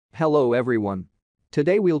Hello everyone.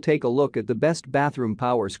 Today we'll take a look at the best bathroom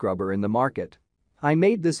power scrubber in the market. I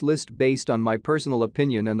made this list based on my personal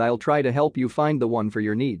opinion and I'll try to help you find the one for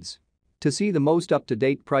your needs. To see the most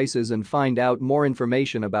up-to-date prices and find out more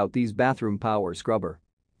information about these bathroom power scrubber,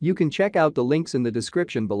 you can check out the links in the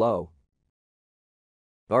description below.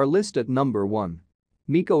 Our list at number 1.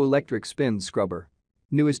 MECO Electric Spin Scrubber.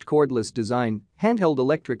 Newest cordless design, handheld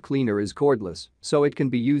electric cleaner is cordless, so it can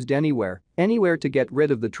be used anywhere to get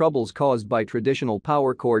rid of the troubles caused by traditional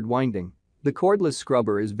power cord winding. The cordless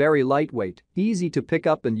scrubber is very lightweight, easy to pick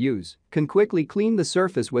up and use, can quickly clean the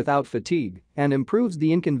surface without fatigue, and improves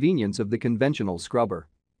the inconvenience of the conventional scrubber.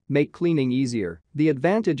 Make cleaning easier. The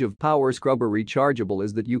advantage of power scrubber rechargeable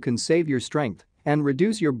is that you can save your strength and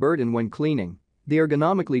reduce your burden when cleaning. The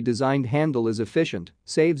ergonomically designed handle is efficient,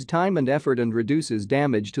 saves time and effort and reduces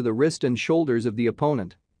damage to the wrist and shoulders of the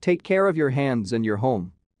opponent. Take care of your hands and your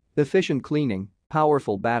home. Efficient cleaning,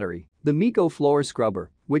 powerful battery. The MECO floor scrubber,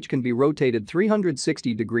 which can be rotated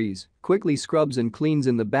 360 degrees, quickly scrubs and cleans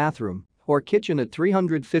in the bathroom or kitchen at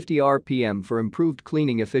 350 RPM for improved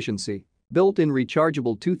cleaning efficiency. Built-in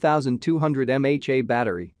rechargeable 2200 mAh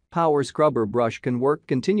battery. Power scrubber brush can work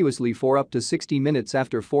continuously for up to 60 minutes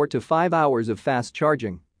after 4 to 5 hours of fast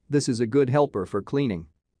charging. This is a good helper for cleaning.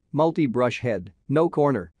 Multi-brush head, no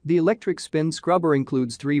corner. The electric spin scrubber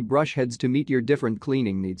includes 3 brush heads to meet your different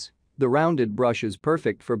cleaning needs. The rounded brush is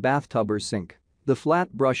perfect for bathtub or sink. The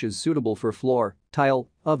flat brush is suitable for floor, tile,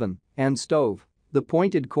 oven, and stove. The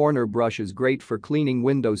pointed corner brush is great for cleaning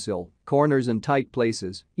windowsill, corners and tight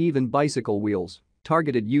places, even bicycle wheels.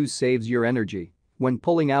 Targeted use saves your energy. When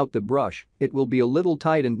pulling out the brush, it will be a little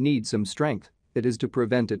tight and need some strength. It is to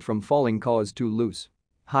prevent it from falling cause too loose.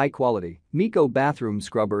 High quality. MECO bathroom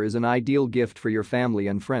scrubber is an ideal gift for your family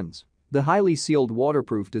and friends. The highly sealed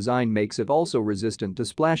waterproof design makes it also resistant to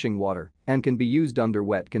splashing water and can be used under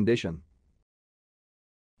wet condition.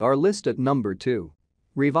 Our list at number 2.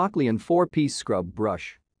 RevoClean 4-piece scrub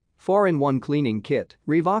brush. 4-in-1 cleaning kit.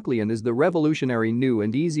 RevoClean is the revolutionary new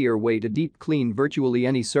and easier way to deep clean virtually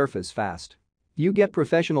any surface fast. You get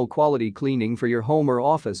professional quality cleaning for your home or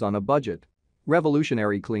office on a budget.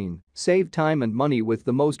 Revolutionary clean. Save time and money with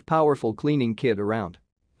the most powerful cleaning kit around.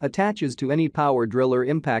 Attaches to any power drill or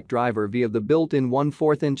impact driver via the built-in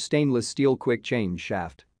 1/4-inch stainless steel quick change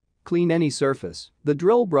shaft. Clean any surface. The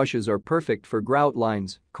drill brushes are perfect for grout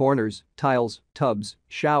lines, corners, tiles, tubs,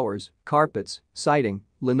 showers, carpets, siding,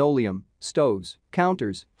 linoleum, stoves,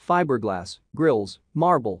 counters, fiberglass, grills,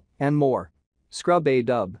 marble, and more. Scrub a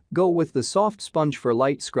dub. Go with the soft sponge for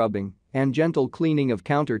light scrubbing and gentle cleaning of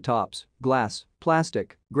countertops, glass,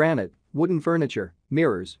 plastic, granite, wooden furniture,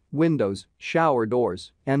 mirrors, windows, shower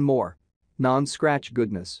doors, and more. Non-scratch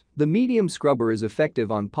goodness. The medium scrubber is effective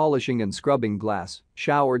on polishing and scrubbing glass,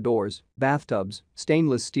 shower doors, bathtubs,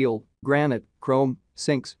 stainless steel, granite, chrome,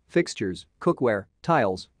 sinks, fixtures, cookware,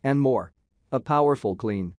 tiles, and more. A powerful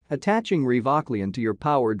clean. Attaching RevoClean to your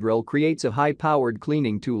power drill creates a high-powered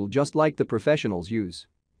cleaning tool just like the professionals use.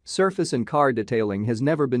 Surface and car detailing has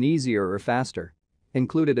never been easier or faster.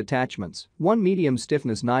 Included attachments: 1 medium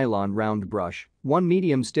stiffness nylon round brush, 1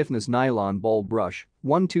 medium stiffness nylon ball brush,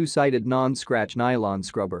 1 2-sided non-scratch nylon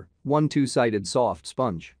scrubber, 1 2-sided soft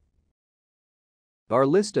sponge. Our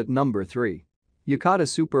list at number 3. YOUKADA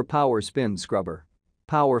Super Power Spin Scrubber.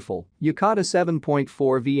 Powerful. YOUKADA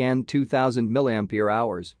 7.4V and 2000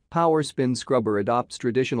 mAh power spin scrubber adopts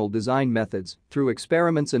traditional design methods through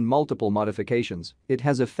experiments and multiple modifications. It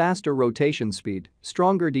has a faster rotation speed,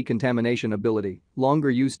 stronger decontamination ability, longer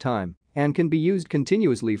use time, and can be used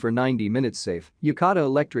continuously for 90 minutes safe. YOUKADA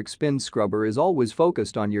electric spin scrubber is always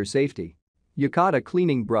focused on your safety. YOUKADA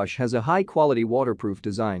cleaning brush has a high-quality waterproof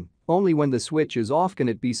design. Only when the switch is off can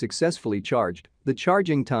it be successfully charged. The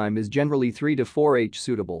charging time is generally 3 to 4H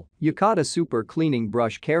suitable. YOUKADA Super Cleaning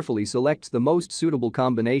Brush carefully selects the most suitable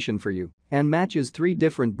combination for you and matches 3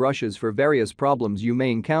 different brushes for various problems you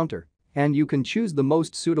may encounter. And you can choose the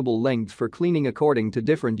most suitable length for cleaning according to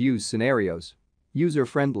different use scenarios.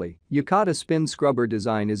 User-friendly. YOUKADA spin scrubber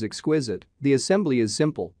design is exquisite, the assembly is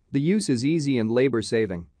simple, the use is easy and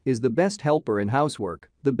labor-saving, is the best helper in housework,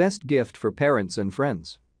 the best gift for parents and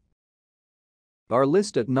friends. Our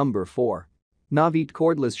list at number 4. NOVETE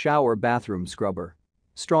Cordless Shower Bathroom Scrubber.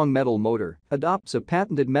 Strong metal motor. Adopts a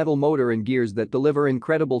patented metal motor and gears that deliver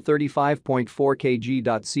incredible 35.4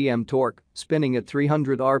 kg/cm torque, spinning at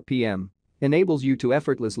 300 RPM. Enables you to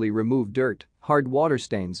effortlessly remove dirt, hard water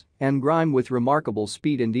stains, and grime with remarkable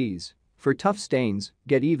speed and ease. For tough stains,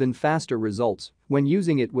 get even faster results when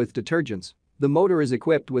using it with detergents. The motor is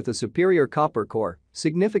equipped with a superior copper core,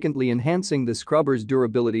 significantly enhancing the scrubber's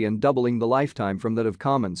durability and doubling the lifetime from that of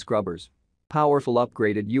common scrubbers. Powerful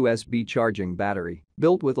upgraded USB charging battery.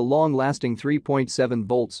 Built with a long-lasting 3.7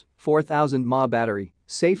 volts, 4000 mAh battery,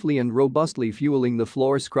 safely and robustly fueling the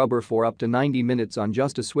floor scrubber for up to 90 minutes on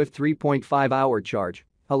just a swift 3.5-hour charge.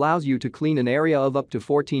 Allows you to clean an area of up to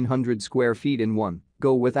 1400 square feet in one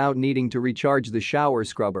go without needing to recharge the shower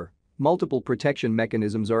scrubber. Multiple protection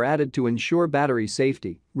mechanisms are added to ensure battery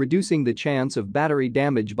safety, reducing the chance of battery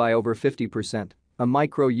damage by over 50%. A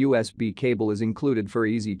micro USB cable is included for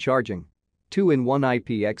easy charging. 2-in-1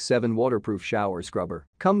 IPX7 waterproof shower scrubber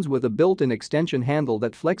comes with a built-in extension handle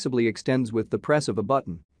that flexibly extends with the press of a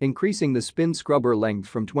button, increasing the spin scrubber length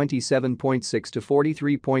from 27.6 to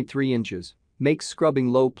 43.3 inches. Makes scrubbing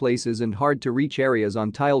low places and hard-to-reach areas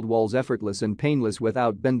on tiled walls effortless and painless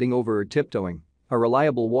without bending over or tiptoeing. A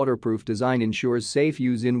reliable waterproof design ensures safe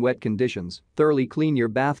use in wet conditions. Thoroughly clean your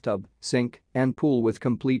bathtub, sink, and pool with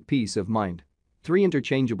complete peace of mind. 3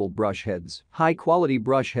 interchangeable brush heads. High-quality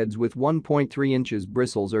brush heads with 1.3 inches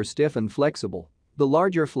bristles are stiff and flexible. The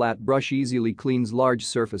larger flat brush easily cleans large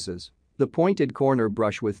surfaces. The pointed corner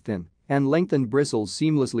brush with thin and lengthened bristles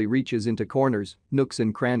seamlessly reaches into corners, nooks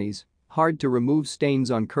and crannies. Hard-to-remove stains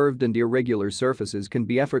on curved and irregular surfaces can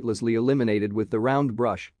be effortlessly eliminated with the round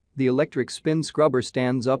brush. The electric spin scrubber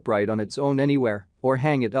stands upright on its own anywhere or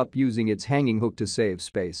hang it up using its hanging hook to save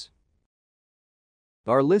space.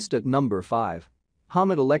 Our list at number 5.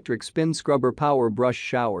 Homitt Electric Spin Scrubber Power Brush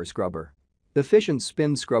Shower Scrubber. Efficient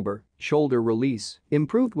spin scrubber, shoulder release,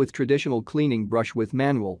 improved with traditional cleaning brush with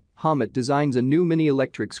manual. Homitt designs a new mini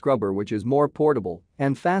electric scrubber which is more portable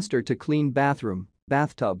and faster to clean bathroom,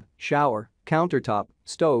 bathtub, shower, countertop,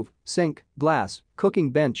 stove, sink, glass,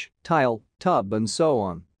 cooking bench, tile, tub and so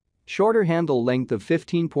on. Shorter handle length of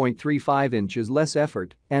 15.35 inches, less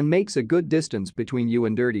effort, and makes a good distance between you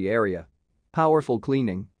and dirty area. Powerful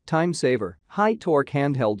cleaning, time saver, high torque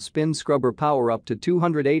handheld spin scrubber power up to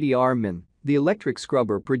 280 Rmin. The electric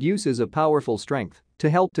scrubber produces a powerful strength to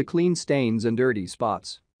help to clean stains and dirty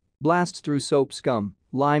spots. Blasts through soap scum,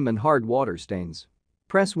 lime and hard water stains.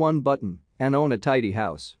 Press one button and own a tidy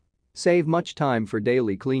house. Save much time for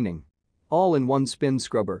daily cleaning. All-in-one spin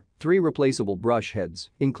scrubber, 3 replaceable brush heads,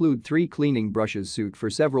 include 3 cleaning brushes suit for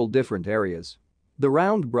several different areas. The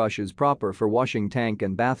round brush is proper for washing tank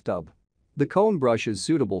and bathtub. The cone brush is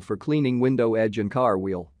suitable for cleaning window edge and car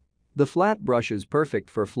wheel. The flat brush is perfect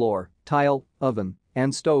for floor, tile, oven,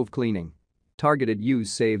 and stove cleaning. Targeted use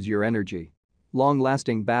saves your energy.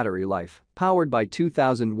 Long-lasting battery life, powered by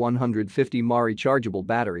 2150 mAh rechargeable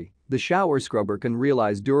battery, the shower scrubber can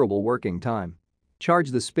realize durable working time.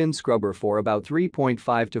 Charge the spin scrubber for about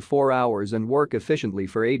 3.5 to 4 hours and work efficiently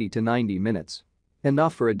for 80 to 90 minutes.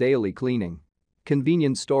 Enough for a daily cleaning.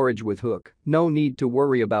 Convenient storage with hook, no need to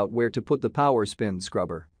worry about where to put the power spin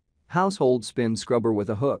scrubber. Household spin scrubber with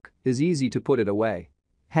a hook is easy to put it away.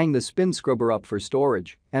 Hang the spin scrubber up for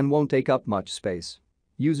storage and won't take up much space.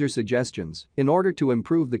 User suggestions: in order to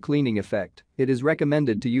improve the cleaning effect, it is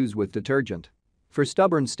recommended to use with detergent. For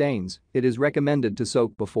stubborn stains, it is recommended to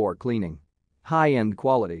soak before cleaning. High-end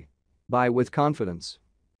quality. Buy with confidence.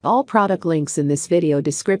 All product links in this video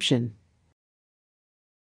description.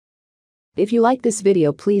 If you like this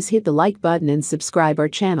video, please hit the like button and subscribe our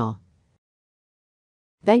channel.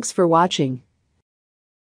 Thanks for watching.